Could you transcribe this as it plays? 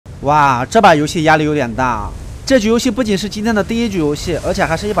哇，这把游戏压力有点大。这局游戏不仅是今天的第一局游戏，而且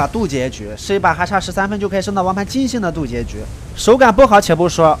还是一把渡劫局，是一把还差13分就可以升到王牌金星的渡劫局。手感不好且不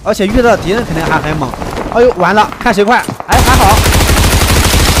说，而且遇到的敌人肯定还很猛。哎呦，完了，看谁快！哎，还好，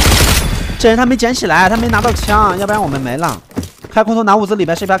这人他没捡起来，他没拿到枪，要不然我们没了。开空投拿物资里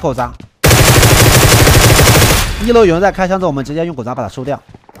面是一把狗子，一楼有人在开箱子，我们直接用狗子把它收掉。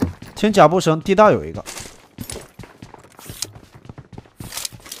听脚步声，地道有一个，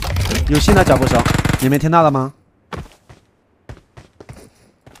有新的脚步声，你们听到了吗？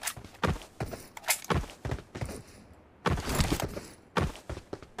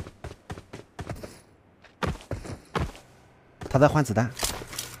他在换子弹，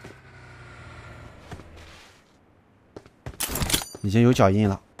已经有脚印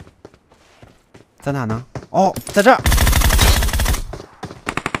了，在哪呢？哦，在这儿。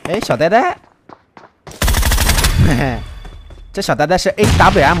哎，小呆呆，嘿嘿，这小呆呆是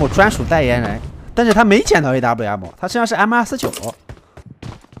AWM 专属代言人，但是他没捡到 AWM， 他身上是 M249。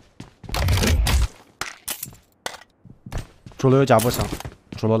主楼有脚步声，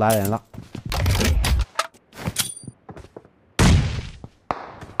主楼来人了。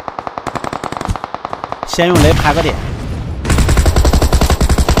先用雷排个点。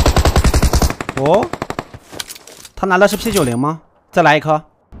哦，他拿的是 P90吗？再来一颗，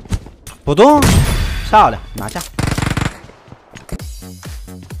不动，漂亮，拿下。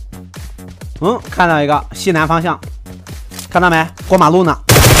看到一个西南方向，看到没？过马路呢，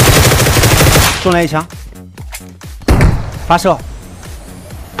中了一枪，发射，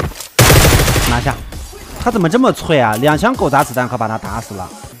拿下。他怎么这么脆啊？2枪狗砸子弹可把他打死了。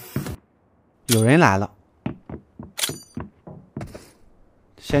有人来了。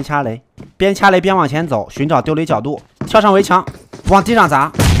先掐雷，边掐雷边往前走，寻找丢雷角度，跳上围墙，往地上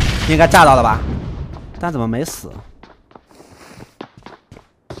砸，应该炸到了吧？但怎么没死？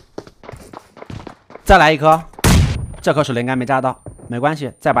再来一颗，这颗手雷应该没炸到，没关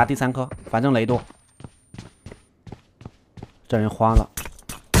系，再拔第3颗，反正雷多。这人慌了，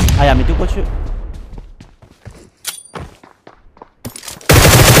哎呀，没丢过去。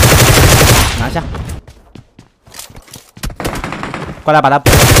拿下。过来把他补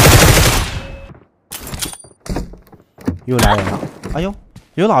了，又来人了！哎呦，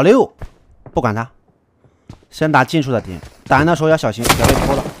有老六，不管他，先打近处的敌人，打人的时候要小心，别被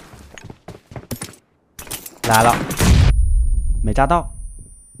偷了。来了，没炸到，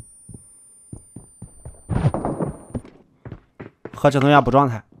和止痛药补状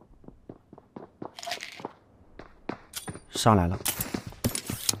态，上来了，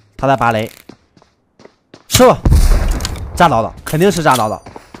他在拔雷，射。炸到了，肯定是炸到了。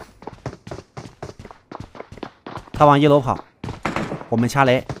他往1楼跑，我们掐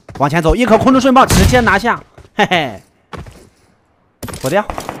雷，往前走，一颗空中瞬爆，直接拿下，嘿嘿，火掉。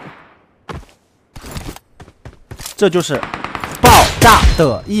这就是爆炸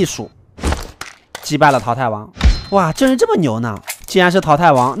的艺术，击败了淘汰王。哇，这人这么牛呢！既然是淘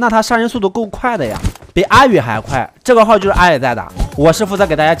汰王，那他杀人速度够快的呀，比阿宇还快。这个号就是阿宇在打，我是负责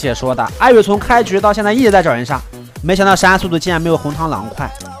给大家解说的。阿宇从开局到现在一直在找人杀。没想到杀人速度竟然没有红螳螂快。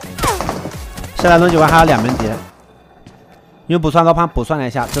下来轮9关还有2名敌人，用补算高盘补算了一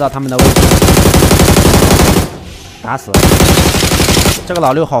下，知道他们的位置，打死了。这个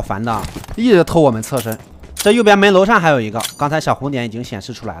老六好烦的，一直偷我们侧身。这右边门楼上还有一个，刚才小红点已经显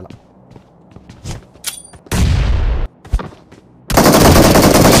示出来了。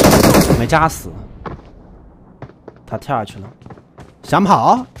没炸死，他跳下去了，想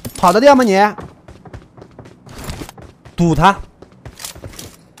跑，跑得掉吗你？堵他，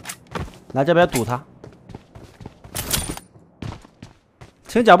来这边堵他。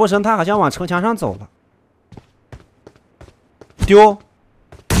听脚步声，他好像往城墙上走了。丢，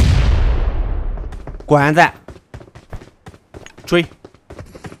果然在追。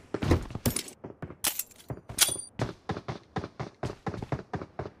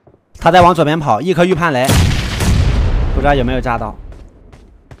他在往左边跑，一颗预判雷，不知道有没有炸到。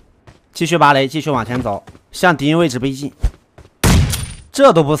继续拔雷，继续往前走。向敌人位置逼近，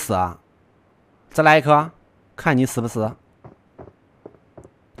这都不死啊！再来一颗，看你死不死。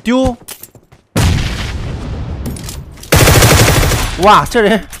丢！哇，这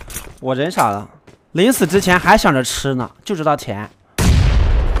人我人傻了，临死之前还想着吃呢，就知道甜。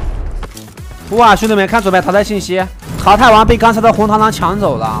哇，兄弟们，看左边淘汰信息，淘汰王被刚才的红螳螂抢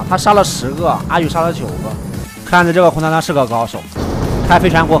走了，他杀了10个，阿宇杀了9个。看着这个红螳螂是个高手，开飞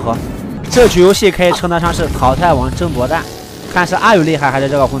船过河。这局游戏可以称得上是淘汰王争夺战，看是阿宇厉害还是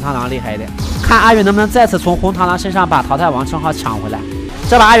这个红螳螂厉害一点。看阿宇能不能再次从红螳螂身上把淘汰王称号抢回来。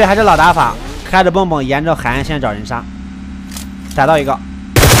这把阿宇还是老打法，开着蹦蹦沿着海岸线找人杀，逮到一个，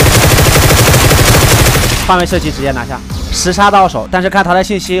换位射击直接拿下，10杀到手。但是看淘汰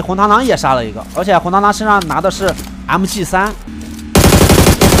信息，红螳螂也杀了一个，而且红螳螂身上拿的是 MG3。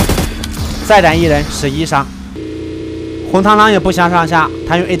再斩一人，11杀。红螳螂也不相上下，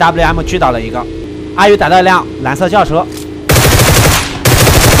他用 AWM 狙倒了一个。阿宇逮到一辆蓝色轿车，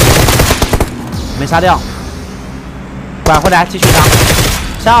没杀掉，拐回来继续杀。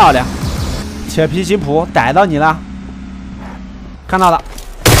漂亮，铁皮吉普逮到你了，看到了，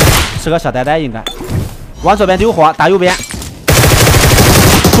是个小呆呆应该。往左边丢火，打右边，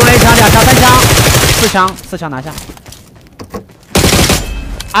中了1枪、2枪、3枪、4枪拿下。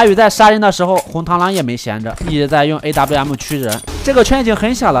阿宇在杀人的时候，红螳螂也没闲着，一直在用 AWM 驱人。这个圈已经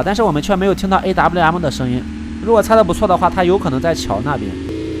很小了，但是我们却没有听到 AWM 的声音。如果猜的不错的话，他有可能在桥那边。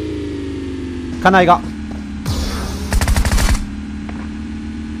看到一个，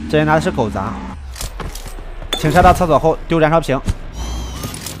这人拿的是狗杂，停车到厕所后丢燃烧瓶，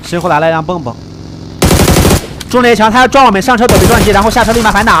身后来了一辆蹦蹦，中了1枪，他要撞我们，上车躲避撞击，然后下车立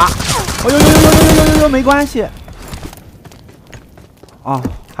马反打。哦呦，没关系。哦，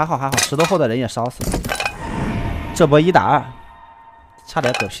还好，石头后的人也烧死了。这波1打2，差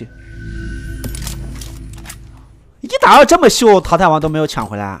点嗝屁。1打2这么秀，淘汰王都没有抢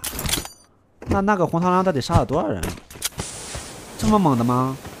回来。那个红螳螂到底杀了多少人？这么猛的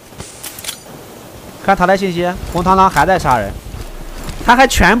吗？看淘汰信息，红螳螂还在杀人，他还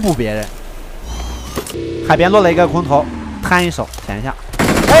全补别人。海边落了一个空投，摊一手舔一下。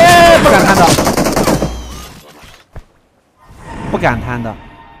哎，不敢看到。不敢摊的，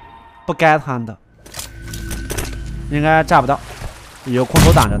不该摊的，应该炸不到，有空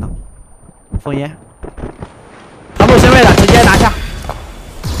投挡着呢。封烟，逃路身位的直接拿下。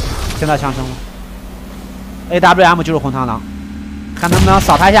听到枪声了 ，AWM 就是红螳螂，看能不能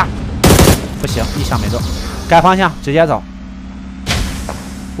扫他一下。不行，一枪没中，改方向直接走。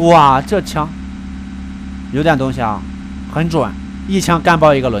哇，这枪有点东西啊，很准，一枪干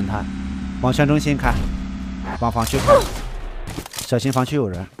爆一个轮胎。往圈中心开，往防区开。小心防区有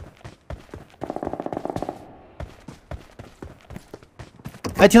人！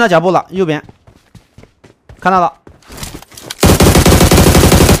哎，听到脚步了，右边看到了，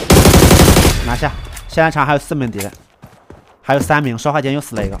拿下。现在场还有4名敌人，还有3名，烧化间又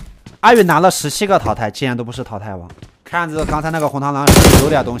死了一个。阿宇拿了17个淘汰，竟然都不是淘汰王。看着刚才那个红螳螂是有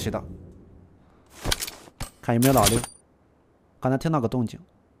点东西的，看有没有老六。刚才听到个动静，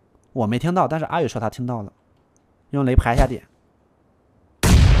我没听到，但是阿宇说他听到了，用雷排一下点。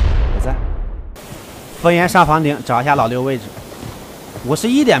在封烟上房顶找一下老六位置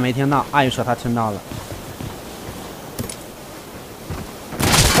，51点没听到，阿宇说他听到了。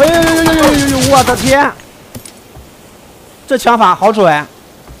哎呦，我的天，这枪法好准！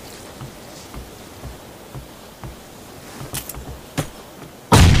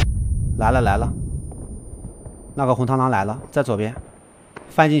来了，那个红螳螂来了，在左边，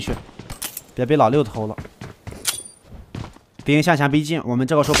翻进去，别被老六偷了。敌人向前逼近，我们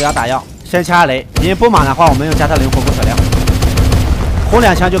这个时候不要打药，先掐雷。敌人不满的话，我们用加特林回复车辆。轰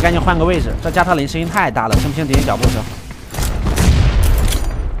2枪就赶紧换个位置，这加特林声音太大了，听不清敌人脚步声。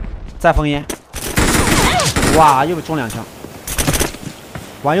再封烟，哇，又中2枪。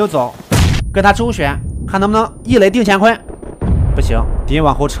往右走，跟他周旋，看能不能一雷定乾坤。不行，敌人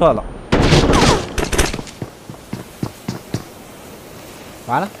往后撤了。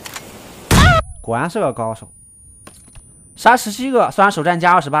完了，果然是个高手。杀17个，虽然首战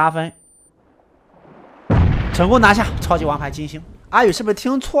加28分，成功拿下超级王牌金星。阿宇是不是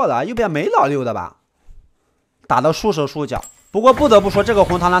听错了？右边没老六的吧？打得束手束脚。不过不得不说，这个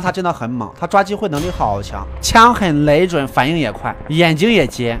红螳螂他真的很猛，他抓机会能力好强，枪很雷准，反应也快，眼睛也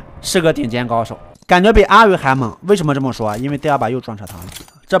尖，是个顶尖高手，感觉比阿宇还猛。为什么这么说？因为第2把又撞车他了，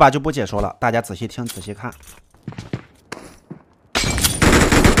这把就不解说了，大家仔细听，仔细看。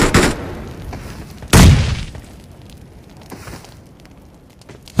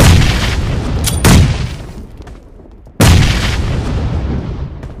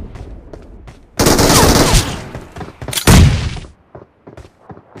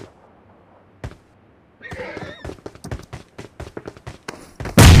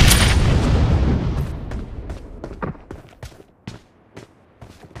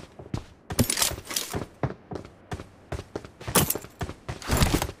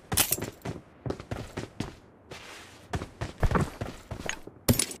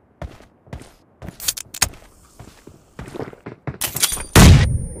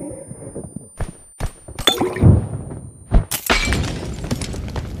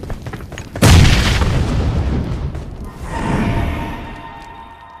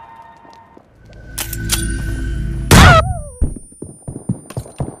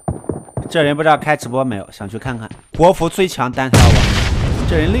这人不知道开直播没有，想去看看。国服最强单挑王者，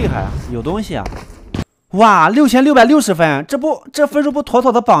这人厉害啊，有东西啊！哇，6660分，这分数不妥妥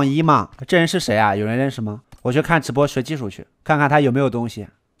的榜1吗？这人是谁啊？有人认识吗？我去看直播学技术去，看看他有没有东西，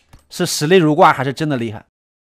是实力如挂还是真的厉害。